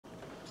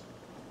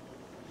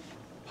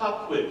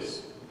Pop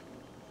quiz.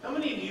 How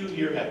many of you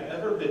here have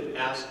ever been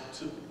asked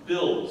to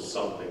build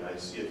something? I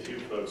see a few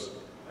folks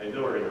I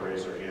know are going to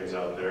raise their hands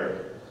out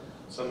there.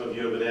 Some of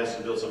you have been asked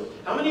to build something.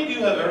 How many of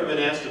you have ever been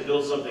asked to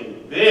build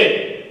something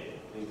big?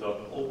 And you thought,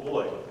 oh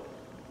boy,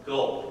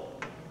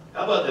 gulp.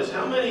 How about this?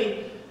 How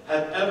many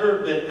have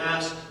ever been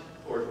asked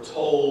or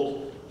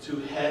told to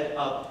head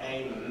up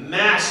a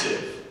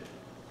massive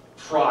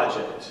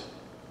project?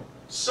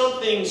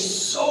 Something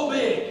so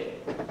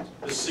big,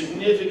 the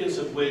significance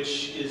of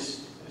which is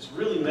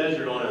really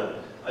measured on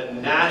a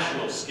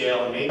national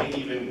scale and maybe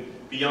even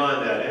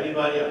beyond that.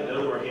 Anybody? I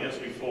know there were hands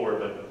before,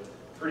 but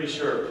pretty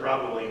sure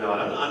probably not.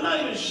 I'm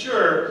not even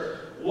sure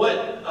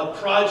what a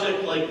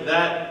project like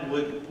that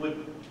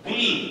would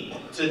be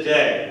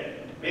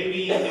today.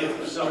 Maybe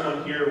if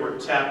someone here were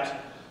tapped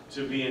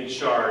to be in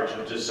charge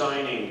of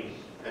designing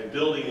and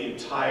building the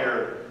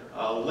entire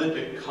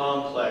Olympic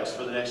complex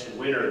for the next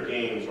Winter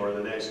Games or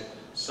the next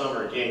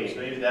Summer Games,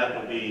 maybe that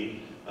would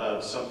be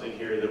something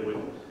here that would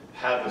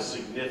have the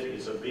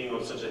significance of being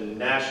on such a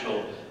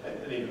national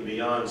and even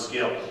beyond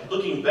scale.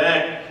 Looking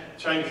back,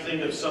 trying to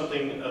think of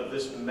something of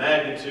this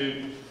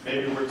magnitude,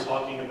 maybe we're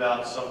talking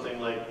about something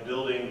like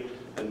building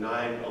the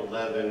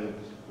 9/11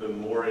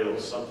 memorial,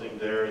 something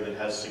there that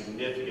has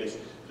significance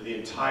for the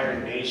entire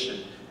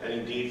nation and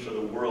indeed for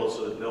the world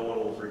so that no one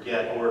will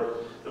forget. Or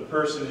the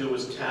person who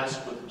was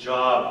tasked with the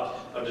job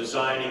of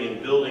designing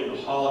and building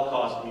the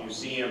Holocaust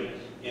Museum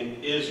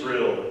in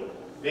Israel.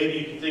 Maybe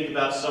you can think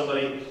about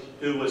somebody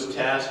who was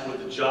tasked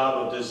with the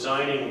job of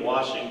designing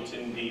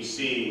Washington,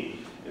 D.C.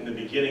 in the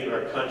beginning of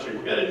our country.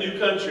 We've got a new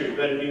country, we've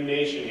got a new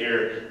nation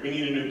here, we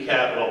need a new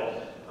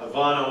capital.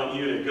 Yvonne, I want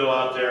you to go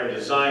out there and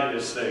design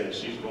this thing.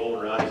 She's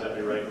rolling her eyes at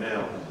me right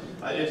now.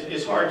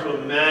 It's hard to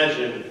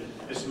imagine,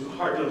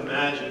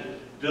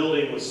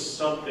 building with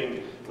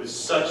something with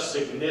such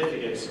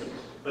significance,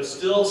 but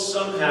still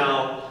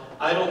somehow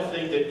I don't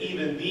think that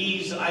even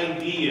these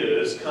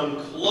ideas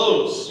come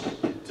close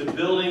to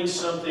building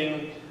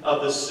something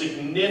of the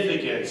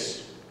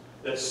significance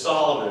that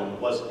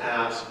Solomon was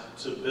asked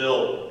to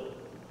build.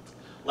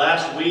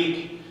 Last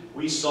week,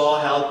 we saw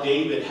how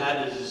David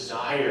had a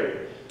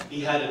desire.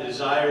 He had a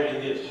desire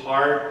in his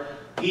heart.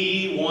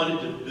 He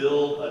wanted to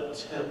build a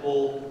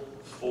temple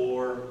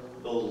for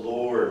the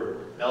Lord.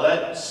 Now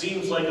that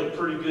seems like a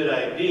pretty good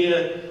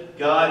idea.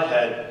 God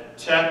had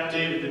tapped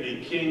David to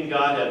be king.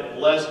 God had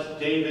blessed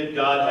David.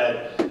 God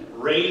had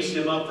raised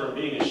him up from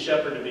being a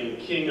shepherd to being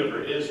king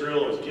over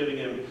Israel. It was giving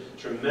him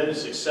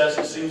tremendous success.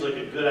 It seems like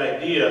a good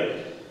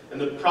idea. And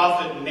the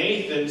prophet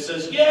Nathan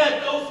says, yeah,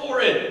 go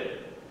for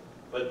it.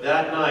 But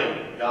that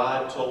night,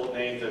 God told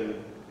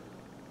Nathan,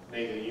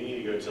 Nathan, you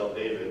need to go tell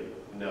David,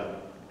 no.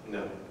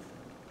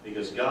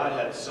 Because God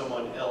had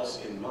someone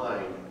else in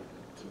mind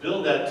to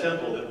build that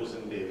temple that was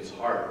in David's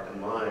heart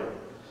and mind.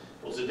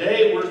 Well,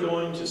 today we're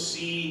going to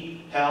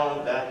see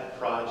how that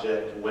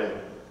project went.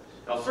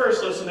 Now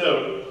first, let's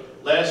note,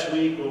 last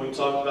week when we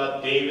talked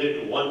about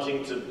David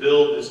wanting to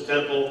build this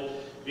temple,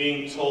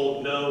 being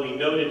told no, we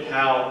noted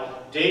how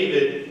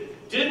David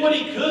did what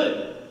he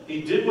could.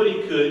 He did what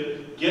he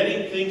could,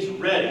 getting things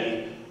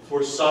ready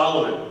for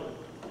Solomon.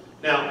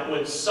 Now,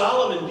 when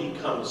Solomon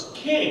becomes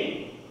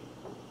king,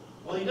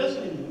 well, he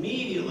doesn't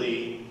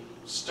immediately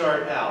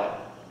start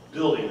out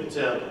building the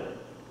temple.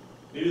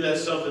 Knew that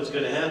something's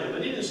going to happen,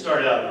 but he didn't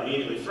start out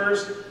immediately.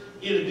 First,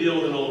 he had to deal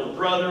with an older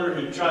brother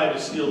who tried to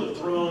steal the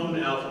throne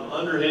out from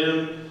under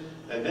him,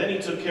 and then he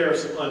took care of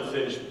some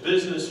unfinished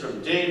business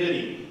from David.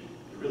 He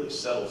really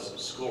settled some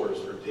scores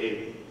for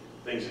David.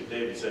 Things that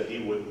David said he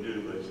wouldn't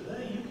do, but he said,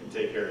 hey, you can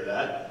take care of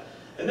that.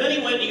 And then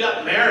he went and he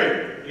got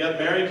married. He got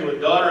married to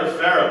a daughter of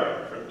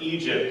Pharaoh from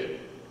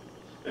Egypt.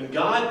 And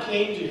God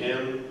came to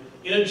him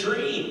in a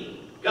dream.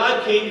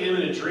 God came to him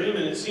in a dream,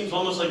 and it seems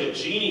almost like a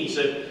genie. He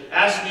said,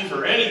 ask me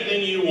for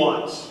anything you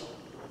want.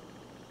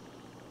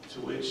 To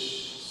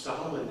which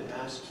Solomon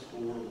asked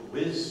for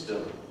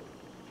wisdom.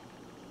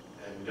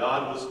 And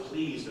God was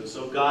pleased. And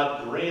so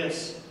God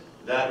grants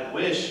that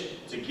wish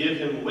to give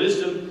him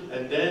wisdom.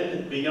 And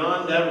then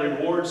beyond that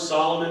rewards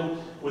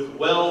Solomon with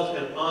wealth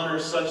and honor,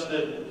 such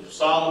that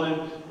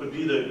Solomon would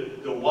be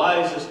the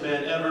wisest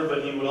man ever,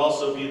 but he would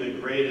also be the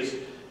greatest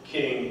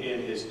king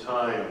in his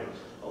time,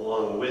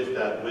 along with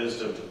that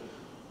wisdom.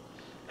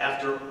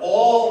 After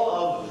all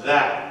of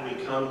that,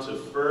 we come to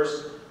 1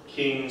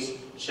 Kings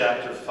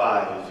chapter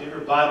 5. If you have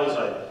your Bibles,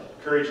 I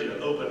encourage you to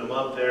open them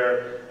up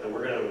there, and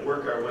we're going to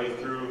work our way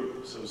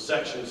through some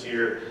sections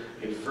here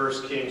in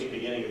 1 Kings,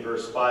 beginning in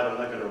verse 5. I'm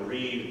not going to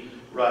read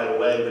right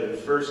away, but in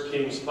 1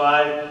 Kings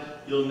 5,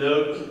 you'll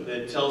note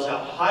that it tells how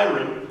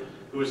Hiram,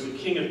 who was the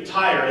king of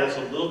Tyre, that's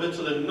a little bit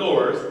to the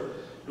north,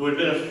 who had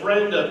been a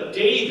friend of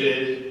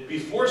David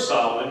before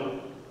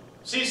Solomon,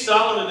 sees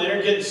Solomon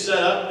there getting set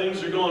up,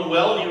 things are going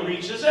well, and he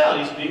reaches out.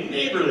 He's being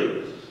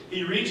neighborly.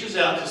 He reaches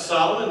out to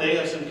Solomon, they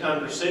have some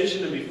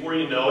conversation, and before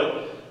you know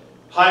it,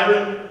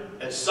 Hiram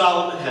and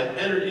Solomon have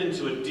entered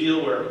into a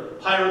deal where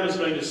Hiram is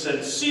going to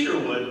send cedar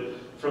wood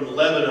from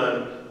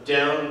Lebanon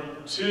down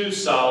to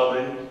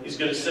Solomon, he's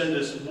going to send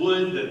this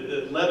wood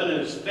that Lebanon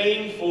is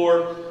famed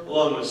for,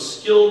 along with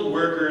skilled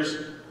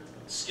workers,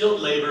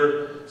 skilled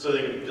labor, so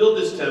they can build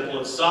this temple,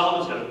 and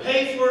Solomon's going to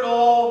pay for it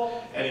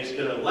all, and he's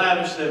going to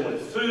lavish them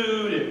with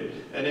food,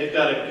 and they've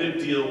got a good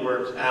deal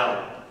worked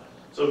out.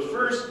 So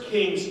 1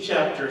 Kings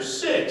chapter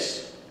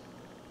 6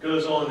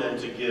 goes on then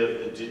to give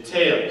the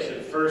details.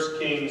 In 1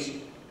 Kings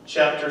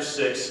chapter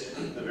 6,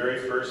 the very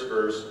first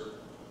verse,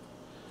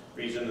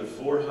 reads, in the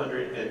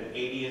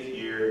 480th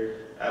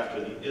year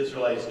after the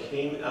Israelites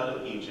came out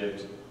of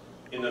Egypt,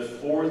 in the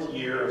 4th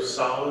year of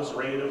Solomon's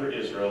reign over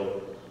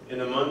Israel, in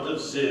the month of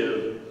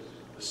Ziv,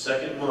 the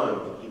 2nd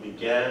month, he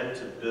began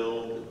to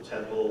build the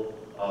temple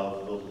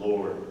of the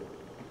Lord.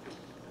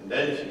 And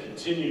then if you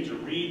continue to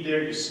read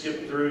there, you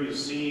skip through, you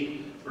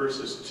see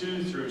verses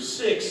 2 through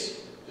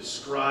 6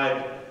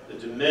 describe the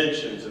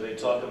dimensions, and they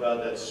talk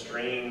about that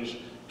strange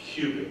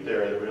cubit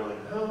there. And we're like,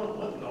 oh,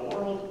 what in the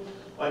world?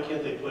 Why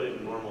can't they put it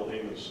in normal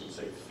English and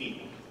say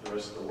feet? The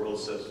rest of the world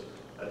says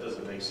that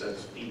doesn't make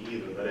sense, feet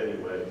either. But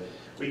anyway,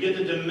 we get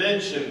the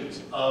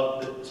dimensions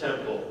of the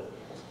temple.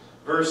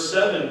 Verse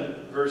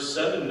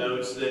 7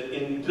 notes that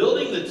in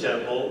building the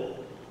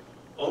temple,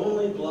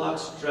 only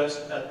blocks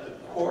dressed at the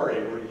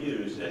quarry were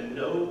used, and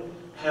no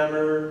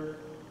hammer,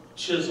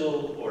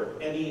 chisel, or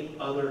any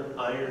other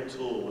iron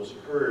tool was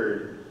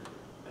heard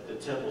at the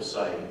temple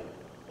site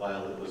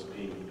while it was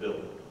being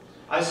built.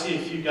 I see a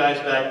few guys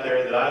back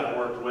there that I've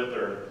worked with,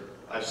 or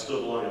I've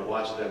stood along and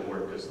watched them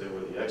work because they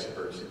were the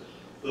experts.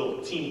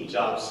 Little teeny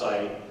job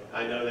site.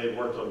 I know they've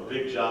worked on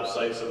big job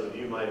sites. Some of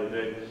you might have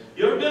been.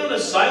 You ever been on a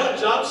silent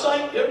job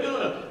site? You ever been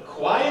on a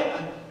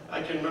quiet?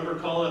 I can remember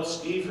calling up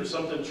Steve for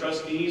something,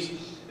 trustees,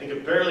 and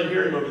could barely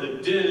hear him over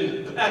the din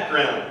in the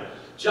background.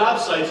 Job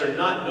sites are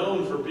not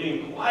known for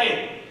being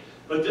quiet.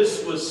 But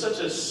this was such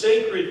a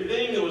sacred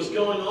thing that was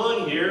going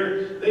on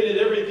here. They did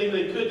everything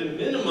they could to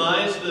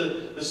minimize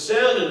the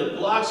sound, and the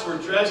blocks were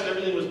dressed.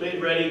 Everything was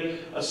made ready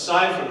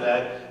aside from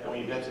that. And when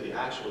you got to the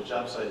actual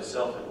job site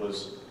itself, it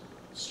was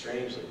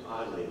strangely,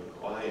 oddly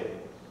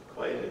quiet.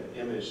 Quite an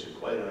image,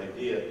 quite an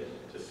idea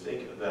to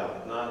think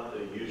about. Not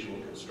the usual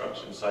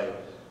construction site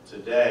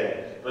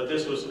today. But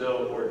this was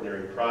no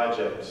ordinary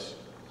project.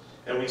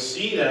 And we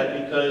see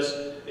that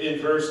because in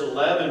verse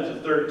 11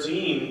 to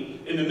 13,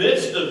 in the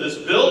midst of this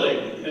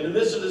building,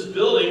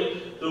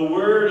 the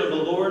word of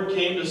the Lord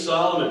came to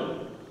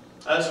Solomon.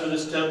 As for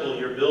this temple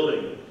you're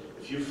building,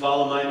 if you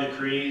follow my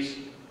decrees,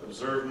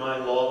 observe my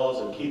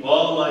laws, and keep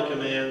all my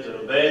commands and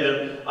obey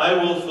them, I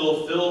will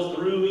fulfill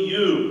through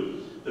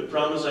you the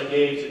promise I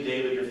gave to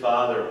David your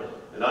father,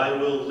 and I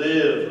will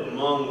live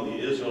among the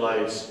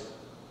Israelites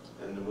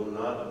and will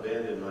not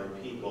abandon my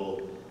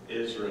people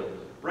Israel.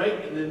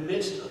 Right in the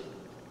midst of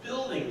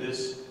building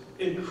this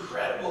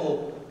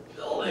incredible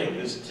building,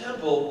 this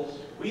temple,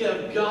 we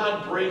have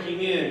God breaking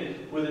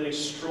in with an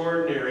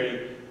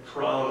extraordinary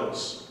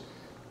promise.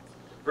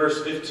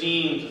 Verse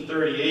 15 to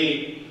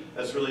 38,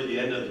 that's really the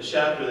end of the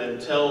chapter, then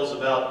tells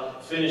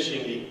about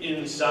finishing the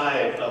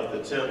inside of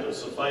the temple.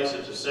 Suffice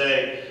it to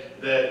say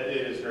that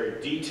it is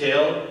very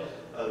detailed,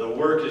 the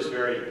work is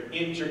very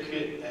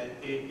intricate, and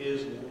it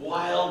is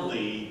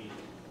wildly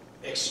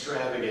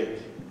extravagant.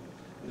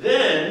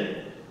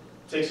 Then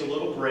takes a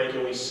little break,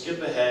 and we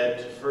skip ahead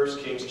to 1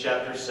 Kings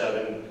chapter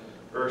 7,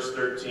 verse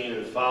 13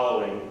 and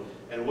following.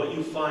 And what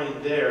you find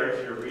there,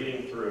 if you're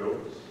reading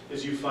through,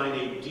 is you find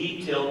a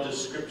detailed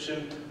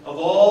description of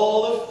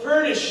all the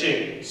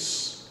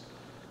furnishings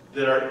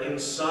that are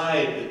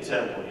inside the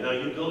temple. You know,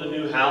 you build a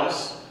new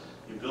house,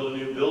 you build a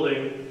new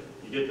building,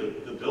 you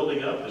get the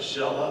building up, the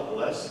shell up.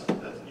 Well,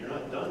 you're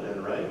not done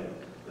then, right?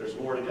 There's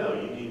more to go.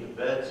 You need the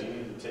beds, you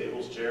need the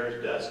tables,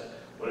 chairs, desks,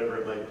 whatever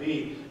it might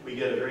be. We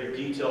get a very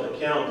detailed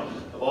account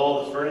of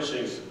all the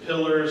furnishings, the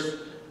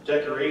pillars,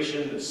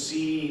 decoration, the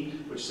sea,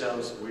 which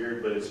sounds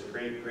weird, but it's a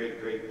great,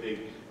 great, great big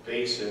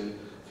basin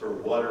for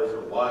water,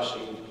 for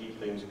washing, to keep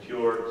things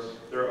pure.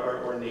 There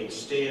are ornate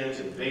stands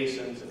and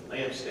basins and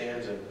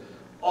lampstands and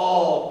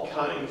all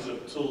kinds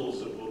of tools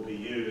that will be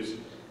used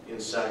in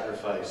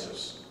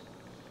sacrifices.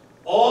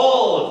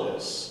 All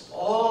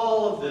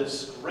of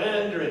this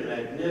grandeur and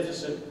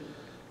magnificent,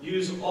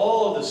 use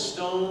all of the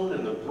stone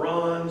and the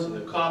bronze and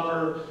the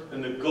copper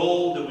and the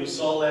gold that we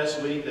saw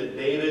last week that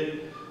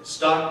David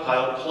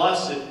stockpiled,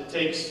 plus it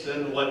takes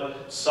then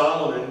what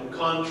Solomon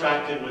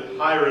contracted with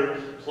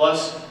Hiram,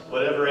 plus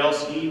whatever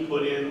else he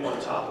put in on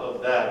top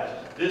of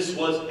that. This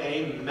was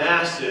a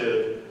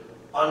massive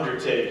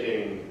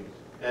undertaking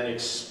and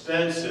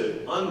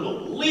expensive,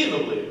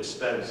 unbelievably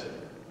expensive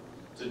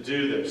to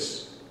do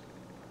this.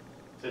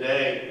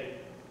 Today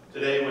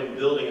when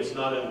building, it's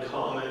not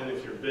uncommon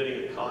if you're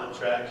bidding a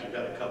contract, you've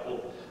got a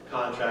couple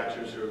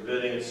contractors who are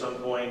bidding at some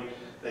point,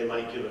 they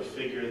might give a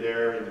figure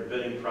there in the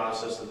bidding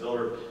process. The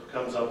builder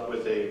comes up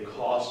with a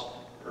cost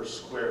per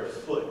square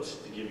foot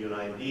to give you an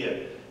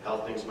idea how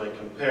things might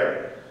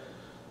compare.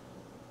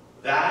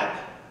 That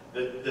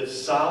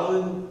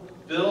Solomon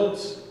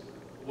built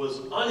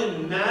was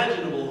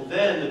unimaginable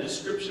then. The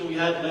description we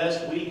had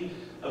last week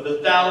of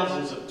the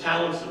thousands of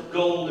talents of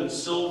gold and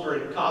silver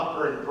and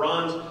copper and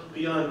bronze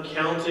beyond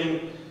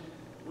counting.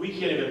 We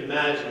can't even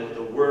imagine what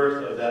the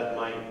worth of that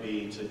might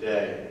be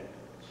today.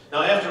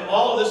 Now, after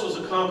all of this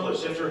was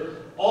accomplished, after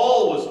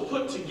all was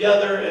put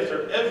together,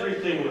 after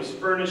everything was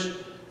furnished,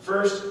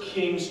 1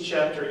 Kings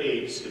chapter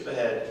 8, skip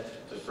ahead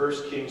to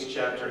 1 Kings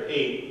chapter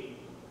 8,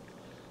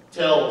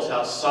 tells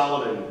how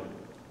Solomon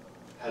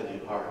had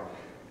the Ark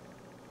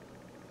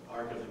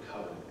of the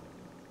Covenant,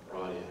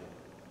 brought in.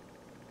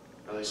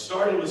 Now they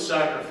started with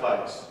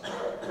sacrifice.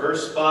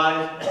 Verse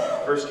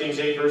 5, 1 Kings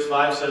 8, verse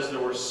 5 says there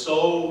were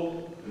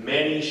so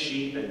many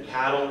sheep and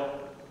cattle,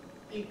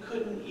 they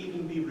couldn't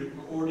even be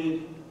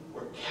recorded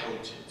or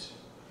counted.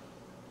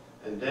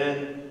 And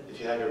then, if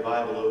you have your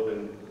Bible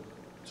open,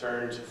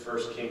 turn to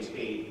 1 Kings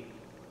 8,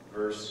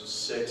 verse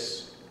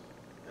 6,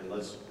 and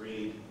let's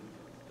read.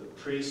 The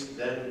priest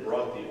then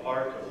brought the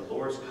ark of the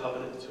Lord's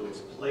covenant to its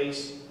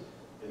place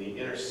in the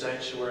inner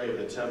sanctuary of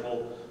the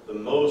temple, the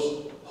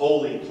most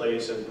holy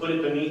place, and put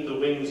it beneath the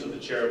wings of the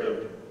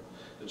cherubim.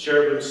 The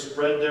cherubim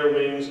spread their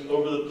wings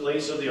over the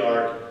place of the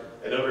ark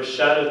and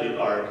overshadowed the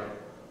ark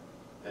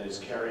and its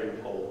carrying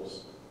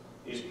poles.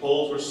 These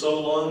poles were so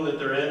long that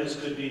their ends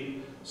could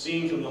be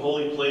seen from the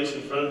holy place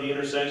in front of the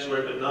inner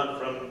sanctuary, but not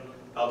from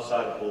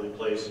outside the holy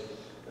place.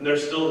 And they're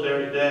still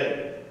there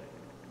today.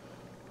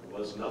 There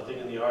was nothing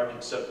in the ark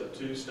except the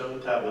 2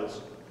 stone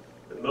tablets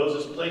that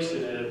Moses placed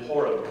in it at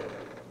Horeb,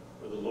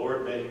 where the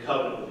Lord made a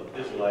covenant with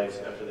the Israelites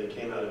after they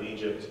came out of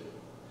Egypt.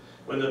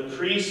 When the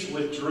priests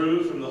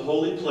withdrew from the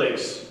holy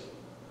place,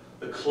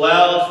 the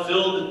cloud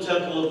filled the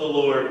temple of the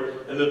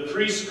Lord, and the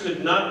priests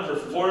could not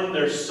perform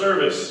their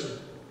service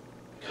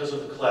because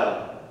of the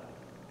cloud.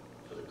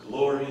 For the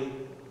glory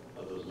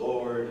of the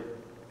Lord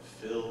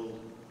filled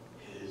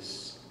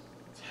his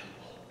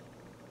temple.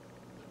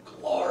 The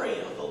glory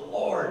of the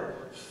Lord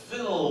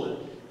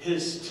filled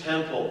his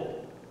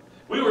temple.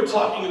 We were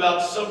talking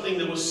about something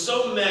that was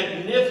so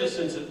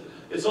magnificent,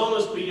 it's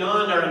almost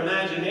beyond our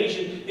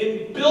imagination,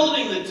 in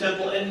building the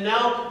temple, and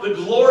now the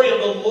glory of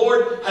the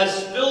Lord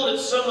has filled it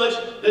so much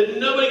that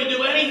nobody can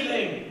do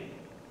anything.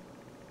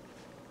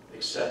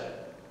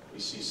 Except we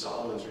see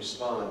Solomon's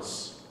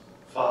response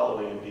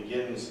following, and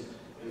begins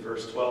in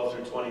verse 12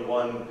 through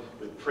 21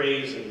 with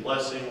praise and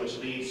blessing, which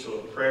leads to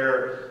a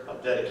prayer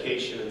of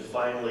dedication, and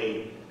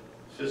finally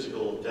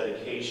physical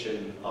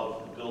dedication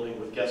of the building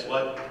with, guess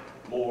what?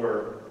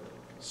 More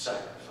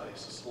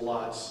sacrifices.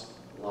 Lots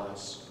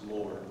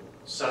more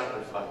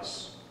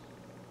sacrifice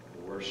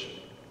and worship.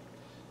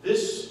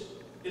 This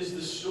is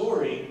the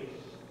story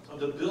of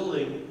the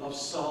building of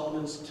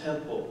Solomon's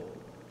temple.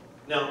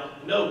 Now,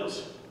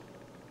 note,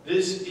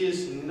 this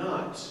is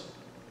not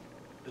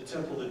the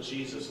temple that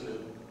Jesus knew.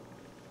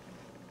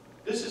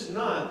 This is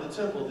not the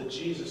temple that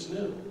Jesus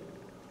knew.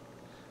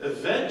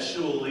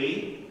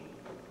 Eventually,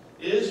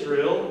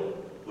 Israel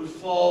would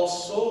fall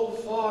so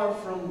far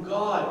from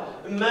God.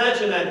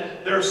 Imagine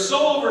that. They're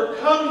so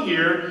overcome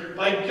here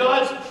by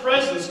God's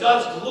presence,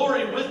 God's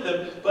glory with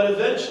them, but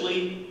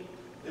eventually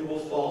they will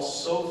fall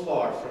so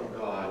far from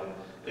God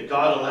that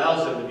God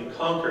allows them to be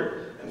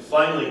conquered, and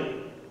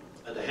finally,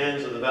 at the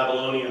hands of the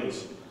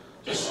Babylonians,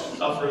 to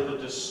suffer the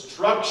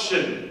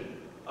destruction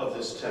of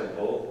this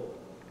temple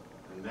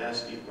and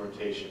mass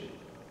deportation.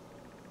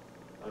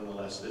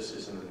 Nonetheless, this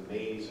is an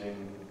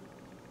amazing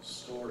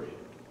story.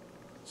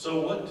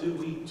 So what do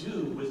we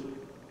do with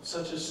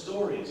such a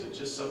story? Is it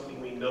just something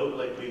we note,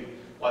 like we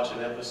watch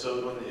an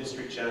episode on the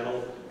History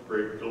Channel,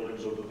 Great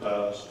Buildings of the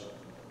Past?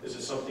 Is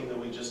it something that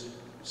we just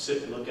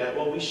sit and look at?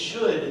 Well, we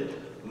should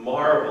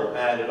marvel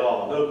at it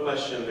all. No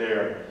question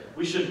there.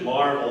 We should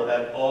marvel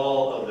at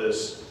all of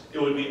this. It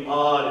would be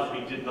odd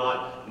if we did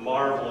not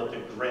marvel at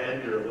the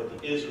grandeur of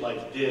what the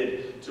Israelites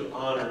did to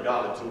honor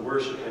God, to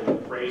worship Him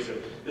and praise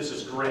Him. This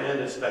is grand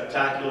and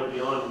spectacular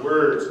beyond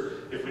words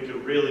if we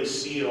could really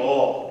see it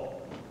all.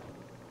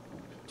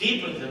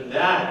 Deeper than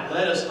that,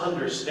 let us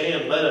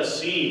understand, let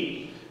us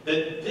see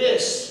that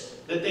this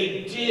that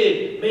they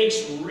did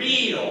makes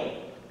real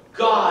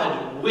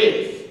God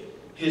with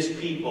His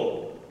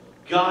people.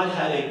 God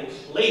had a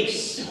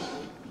place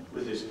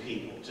with His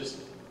people. Just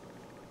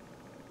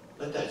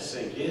let that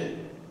sink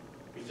in.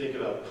 We think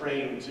about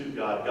praying to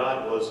God.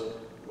 God was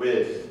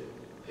with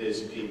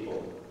His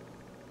people.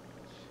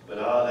 But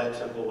that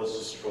temple was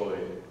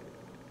destroyed.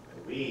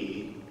 And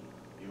we,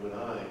 you and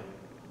I,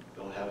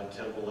 don't have a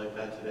temple like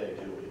that today,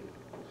 do we?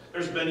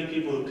 There's many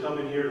people who come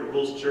in here to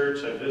Ruhl's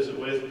church I visit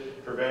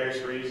with for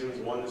various reasons.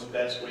 One this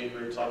past week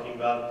we were talking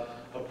about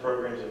a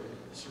program.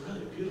 It's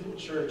really a beautiful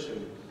church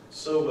and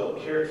so well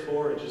cared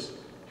for, and just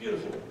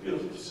beautiful,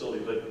 beautiful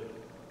facility. But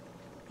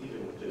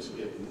even with this,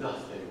 we have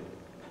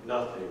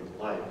nothing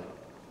like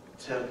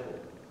the temple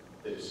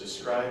that is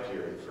described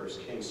here in 1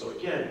 Kings. So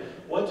again,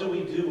 what do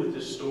we do with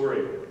this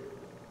story?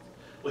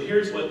 Well,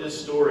 here's what this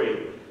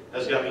story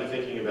has got me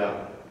thinking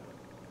about.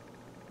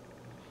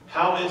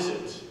 How is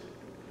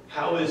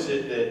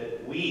it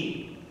that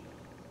we,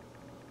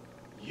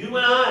 you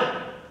and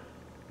I,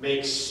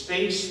 make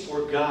space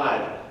for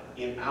God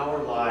in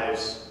our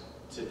lives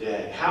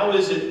today? How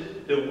is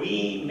it that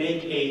we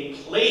make a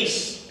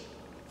place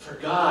for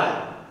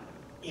God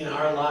in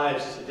our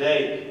lives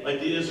today like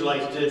the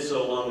Israelites did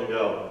so long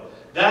ago.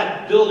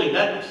 That building,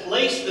 that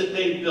place that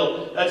they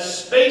built, that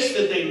space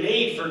that they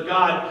made for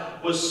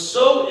God was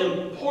so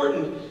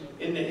important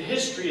in the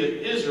history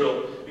of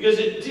Israel because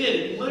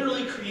it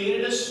literally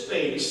created a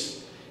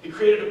space. It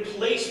created a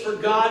place for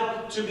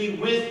God to be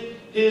with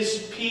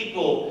His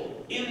people,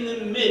 in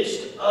the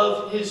midst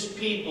of His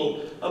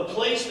people. A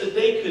place that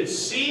they could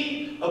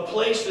see, a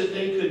place that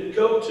they could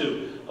go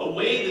to, a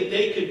way that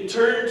they could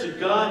turn to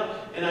God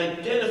and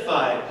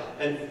identify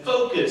and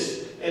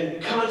focus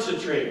and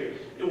concentrate.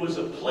 It was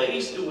a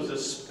place, it was a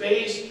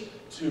space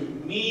to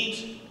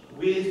meet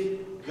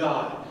with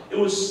God. It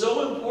was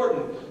so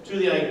important to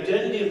the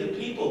identity of the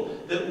people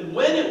that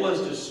when it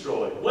was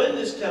destroyed, when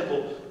this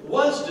temple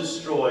was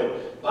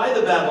destroyed by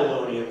the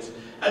Babylonians,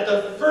 at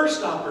the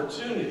first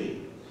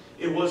opportunity,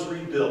 it was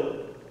rebuilt.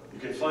 You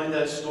can find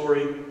that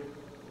story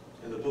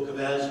in the book of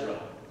Ezra.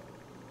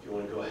 If you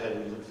want to go ahead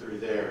and look through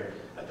there.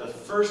 At the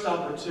first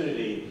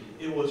opportunity,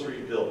 it was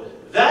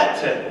rebuilt.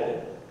 That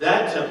temple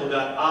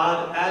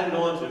got added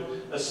on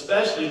to,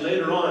 especially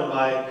later on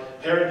by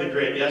Herod the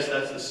Great. Yes,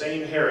 that's the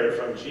same Herod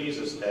from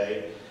Jesus'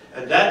 day.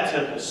 And that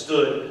temple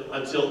stood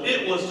until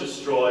it was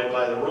destroyed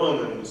by the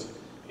Romans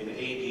in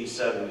AD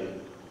 70.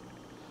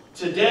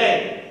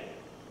 Today,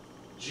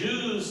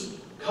 Jews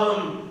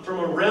come from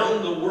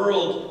around the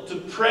world to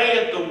pray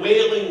at the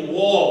Wailing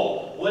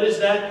Wall. What is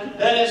that?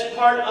 That is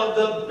part of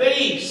the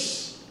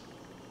base.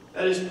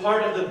 That is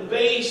part of the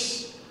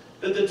base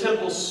that the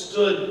temple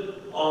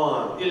stood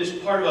on. It is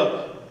part of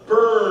a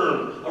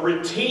berm, a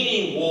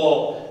retaining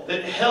wall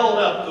that held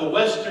up the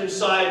western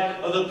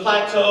side of the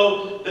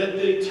plateau that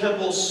the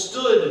temple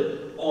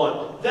stood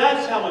on.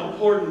 That's how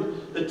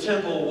important the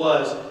temple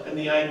was, and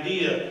the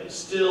idea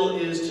still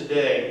is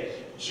today.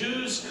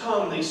 Jews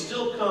come, they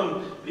still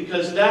come,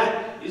 because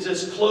that is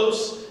as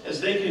close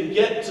as they can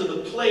get to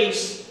the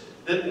place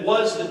that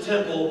was the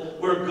temple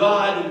where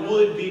God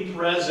would be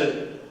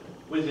present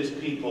with His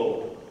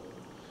people.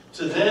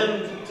 To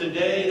them,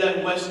 today,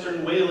 that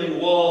western Wailing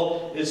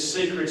Wall is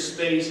sacred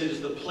space. It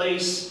is the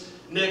place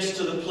next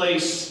to the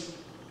place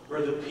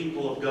where the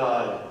people of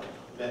God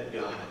met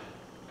God.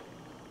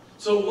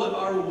 So what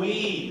are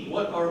we?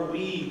 What are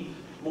we?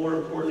 More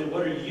importantly,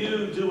 what are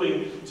you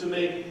doing to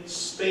make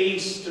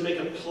space, to make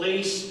a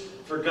place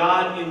for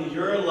God in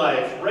your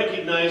life,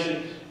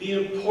 recognizing the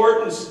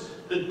importance,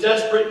 the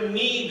desperate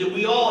need that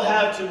we all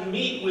have to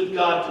meet with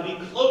God, to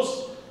be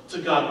close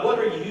to God? What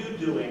are you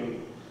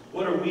doing?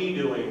 What are we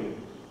doing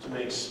to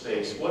make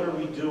space? What are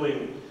we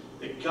doing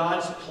that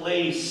God's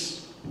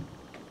place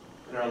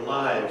in our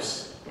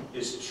lives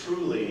is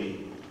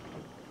truly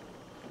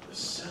the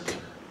center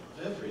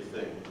of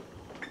everything?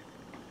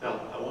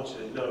 Now, I want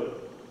you to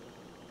note,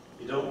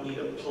 you don't need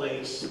a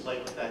place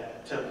like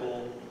that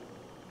temple.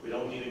 We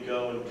don't need to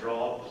go and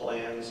draw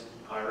plans,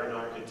 hire an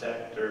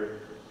architect, or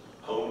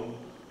home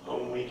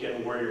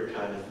weekend warrior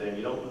kind of thing.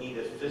 You don't need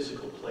a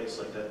physical place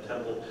like that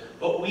temple.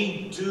 But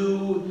we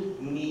do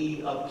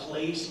need a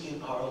place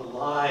in our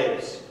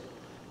lives,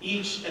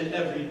 each and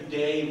every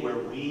day, where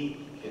we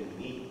can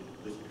meet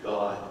with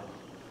God.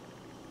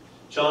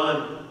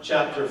 John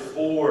chapter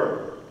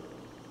 4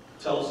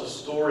 tells the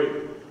story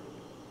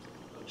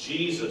of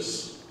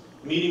Jesus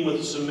meeting with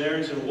a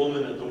Samaritan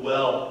woman at the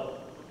well.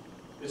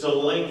 It's a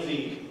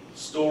lengthy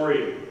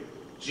story.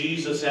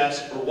 Jesus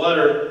asks for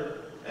water,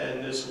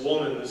 and this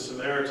woman, the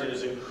Samaritan,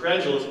 is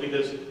incredulous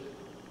because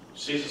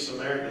she's a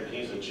Samaritan,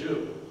 he's a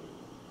Jew.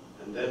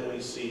 And then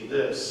we see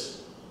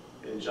this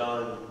in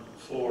John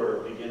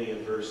 4, beginning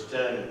in verse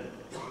 10.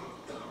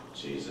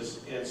 Jesus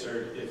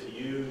answered, "If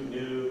you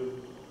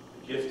knew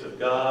the gift of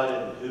God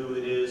and who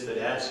it is that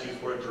asks you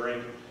for a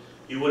drink,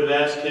 you would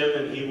have asked him,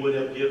 and he would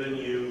have given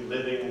you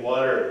living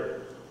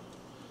water."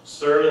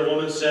 "Sir," the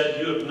woman said,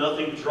 "you have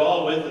nothing to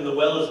draw with, and the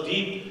well is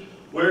deep.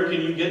 Where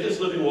can you get this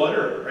living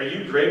water? Are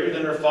you greater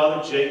than our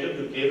father Jacob,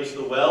 who gave us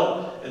the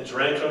well and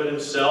drank from it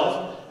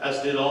himself,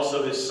 as did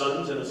also his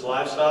sons and his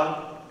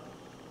livestock?"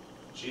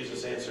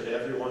 Jesus answered,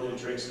 "Everyone who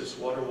drinks this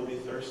water will be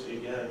thirsty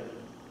again.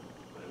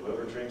 But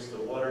whoever drinks the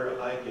water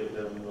I give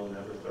them will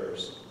never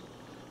thirst.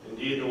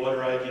 Indeed, the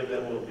water I give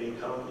them will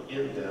become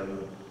in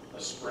them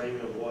a spring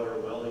of water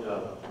welling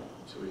up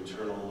to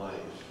eternal life."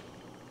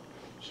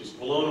 She's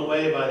blown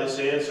away by this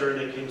answer, and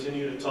they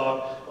continue to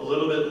talk. A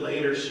little bit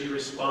later, she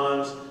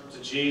responds to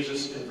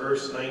Jesus in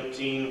verse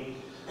 19.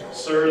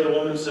 "Sir," the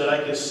woman said,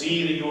 "I can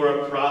see that you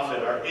are a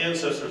prophet. Our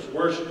ancestors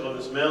worshipped on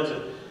this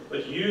mountain,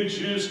 but you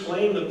Jews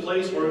claim the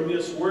place where we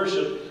must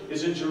worship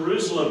is in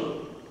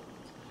Jerusalem."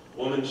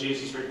 "Woman,"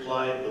 Jesus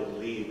replied,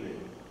 "believe me,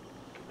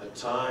 a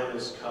time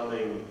is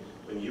coming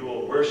when you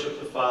will worship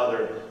the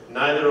Father,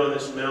 neither on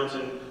this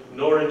mountain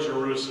nor in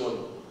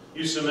Jerusalem.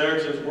 You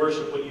Samaritans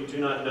worship what you do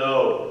not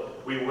know.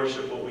 We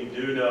worship what we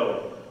do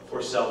know,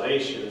 for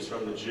salvation is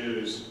from the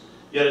Jews.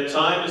 Yet a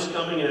time is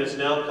coming, and has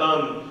now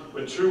come,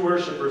 when true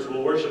worshipers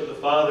will worship the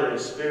Father in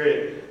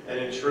spirit and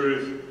in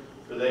truth,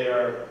 for they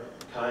are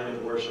the kind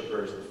of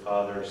worshipers the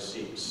Father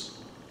seeks.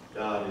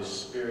 God is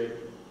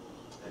spirit,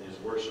 and his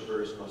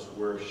worshipers must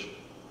worship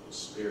in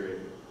spirit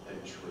and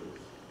truth."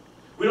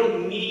 We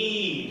don't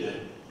need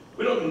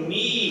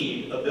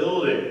a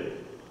building.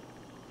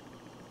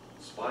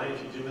 It's fine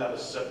if you do have a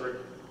separate,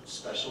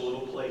 special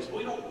little place. But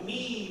we don't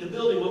need a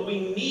building. But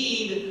we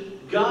need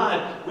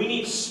God. We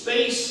need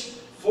space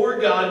for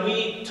God. We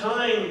need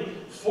time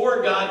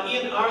for God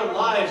in our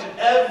lives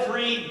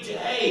every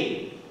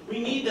day. We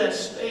need that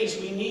space.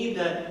 We need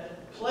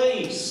that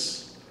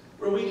place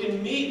where we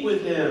can meet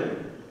with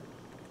Him.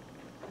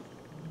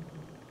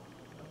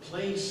 A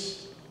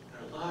place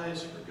in our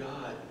lives for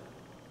God.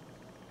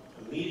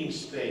 A meeting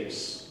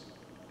space.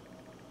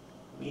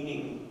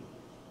 Meaning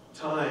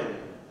time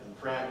and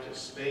practice.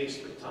 Space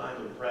for time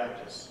and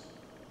practice.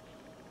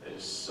 That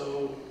is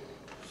so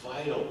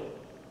vital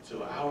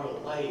to our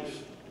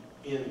life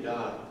in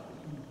God.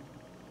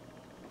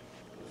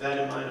 With that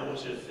in mind, I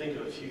want you to think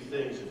of a few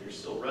things. If you're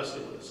still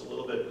wrestling with this a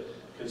little bit,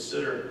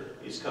 consider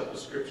these couple of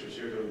scriptures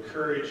here to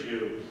encourage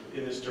you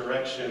in this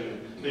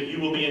direction, that you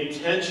will be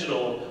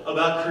intentional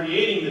about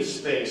creating this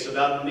space,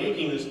 about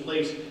making this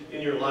place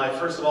in your life.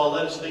 First of all,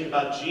 let us think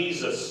about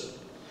Jesus.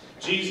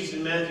 Jesus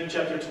in Matthew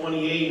chapter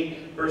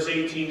 28, verse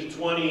 18 to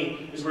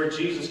 20, is where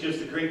Jesus gives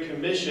the Great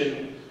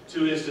Commission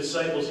to His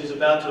disciples. He's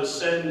about to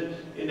ascend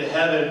into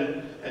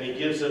heaven, and He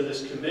gives them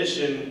this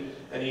commission,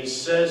 and He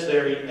says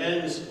there, He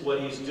ends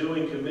what He's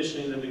doing,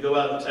 commissioning them to go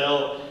out and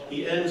tell.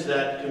 He ends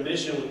that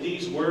commission with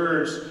these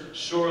words,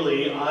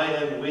 "Surely I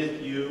am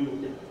with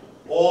you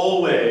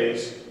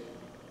always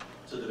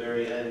to the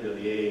very end of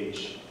the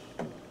age."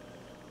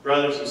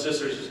 Brothers and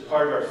sisters, it's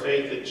part of our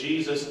faith that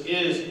Jesus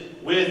is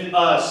with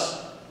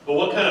us. But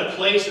what kind of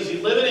place is He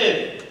living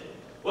in?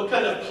 What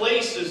kind of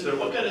place is there?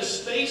 What kind of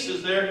space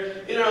is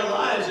there in our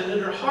lives and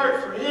in our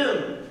heart for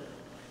Him?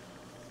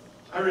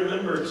 I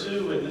remember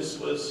too, and this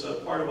was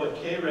part of what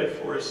Kay read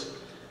for us,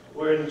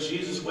 when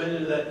Jesus went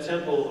into that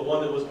temple, the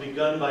one that was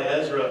begun by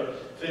Ezra,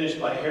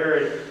 finished by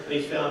Herod, and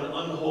he found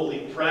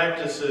unholy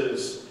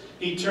practices.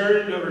 He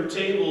turned over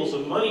tables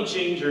of money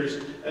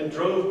changers and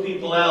drove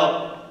people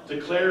out,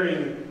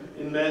 declaring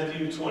in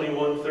Matthew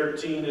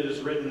 21:13, "It is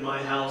written, my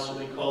house will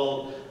be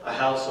called a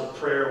house of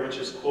prayer," which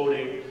is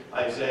quoting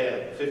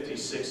Isaiah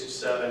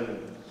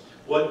 56:7.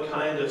 What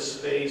kind of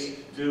space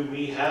do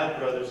we have,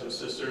 brothers and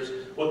sisters?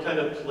 What kind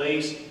of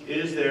place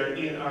is there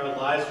in our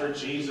lives for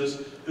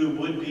Jesus, who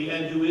would be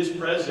and who is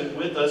present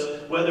with us,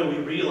 whether we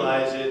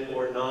realize it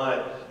or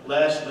not?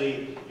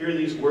 Lastly, hear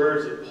these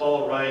words that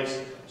Paul writes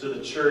to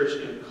the church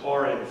in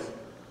Corinth.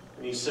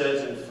 And he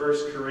says in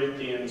 1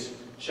 Corinthians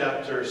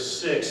chapter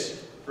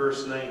 6,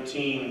 verse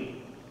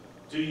 19,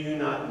 "Do you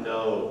not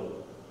know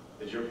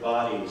that your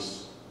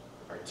bodies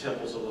are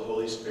temples of the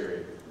Holy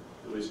Spirit,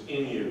 who is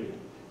in you,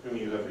 whom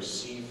you have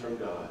received from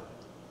God?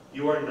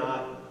 You are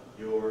not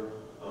your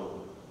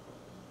own.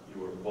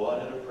 You were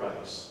bought at a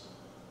price.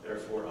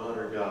 Therefore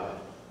honor God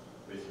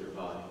with your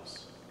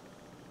bodies."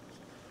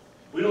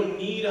 We don't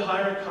need to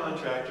hire a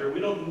contractor.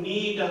 We don't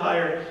need to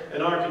hire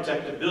an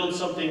architect to build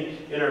something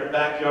in our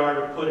backyard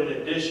or put an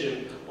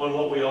addition on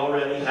what we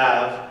already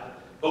have.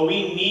 But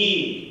we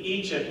need,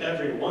 each and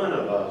every one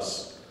of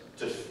us,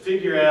 to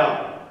figure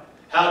out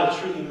how to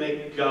truly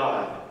make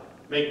God,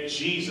 make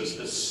Jesus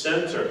the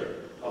center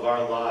of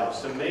our lives,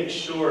 to make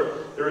sure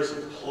there is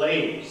a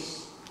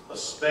place, a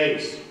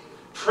space,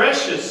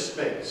 precious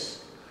space,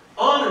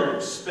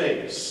 honored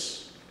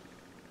space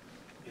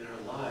in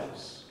our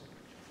lives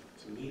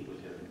to meet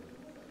with Him.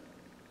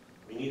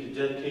 We need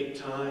to dedicate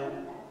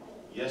time,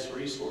 yes,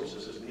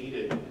 resources is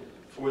needed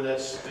for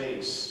that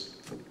space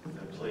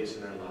and place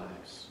in our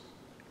lives.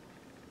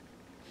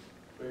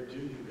 Where do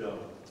you go?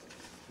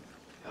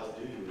 How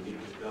do you meet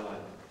with God?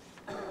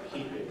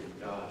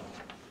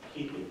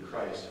 Keeping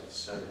Christ at the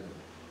center.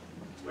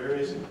 Where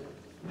is it?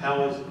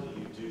 How is it that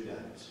you do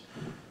that?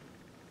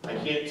 I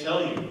can't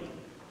tell you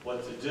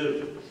what to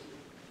do.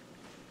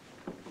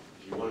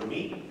 If you want to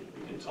meet,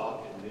 we can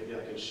talk, and maybe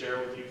I can share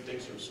with you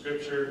things from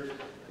Scripture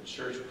and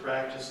church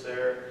practice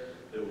there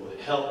that will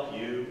help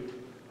you,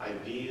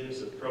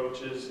 ideas,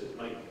 approaches that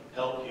might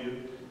help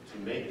you to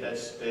make that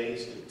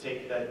space, to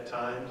take that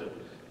time, to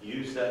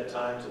use that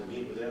time to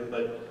meet with Him.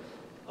 But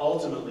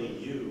ultimately,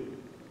 you,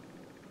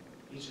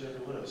 each and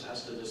every one of us,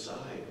 has to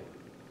decide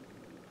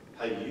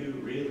how you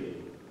really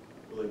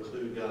will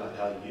include God,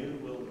 how you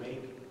will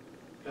make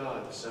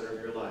God the center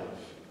of your life,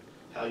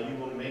 how you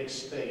will make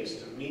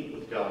space to meet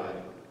with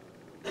God,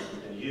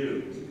 and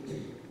you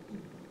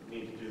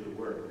need to do the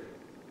work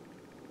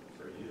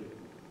for you.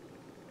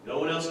 No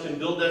one else can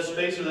build that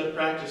space or that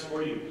practice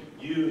for you.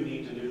 You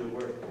need to do the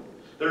work.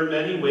 There are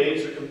many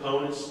ways or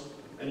components,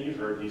 and you've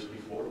heard these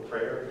before: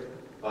 prayer,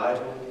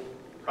 Bible,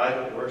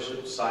 private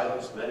worship,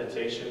 silence,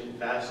 meditation,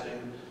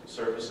 fasting,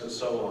 service, and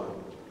so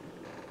on.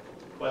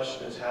 The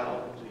question is,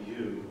 how do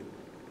you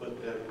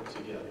put them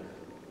together?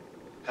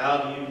 How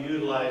do you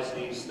utilize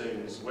these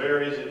things?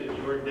 Where is it in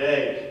your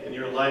day, in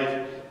your life,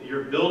 that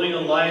you're building a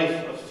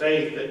life of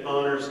faith that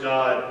honors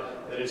God,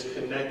 that is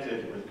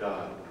connected with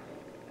God?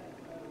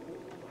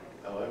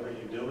 However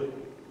you do it,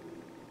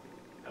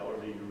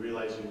 however you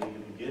realize you need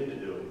to begin to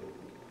do it,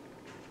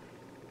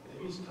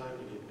 maybe it's time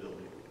to get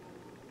building.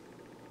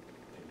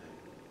 Amen.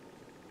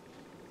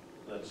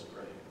 Let us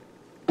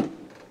pray.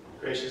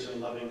 Gracious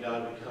and loving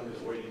God, we come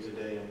before you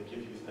today and we give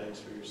you thanks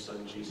for your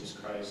Son, Jesus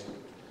Christ,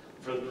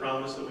 for the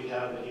promise that we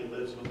have that he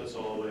lives with us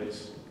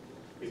always.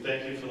 We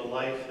thank you for the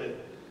life that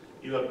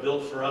you have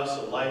built for us,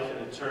 a life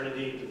in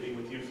eternity to be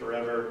with you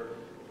forever.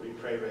 We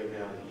pray right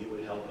now that you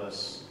would help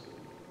us,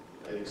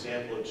 by the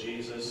example of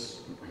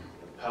Jesus,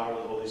 the power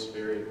of the Holy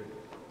Spirit,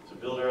 to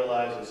build our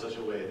lives in such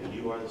a way that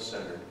you are the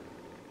center,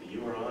 that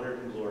you are honored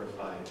and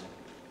glorified,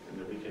 and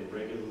that we can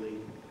regularly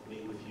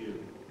meet with you,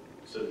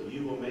 so that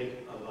you will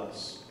make of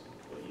us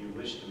what you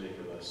wish to make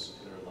of us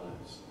in our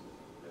lives.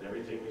 And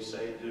everything we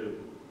say and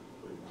do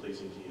will be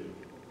pleasing to you.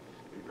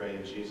 We pray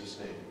in Jesus'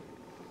 name.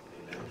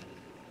 Amen.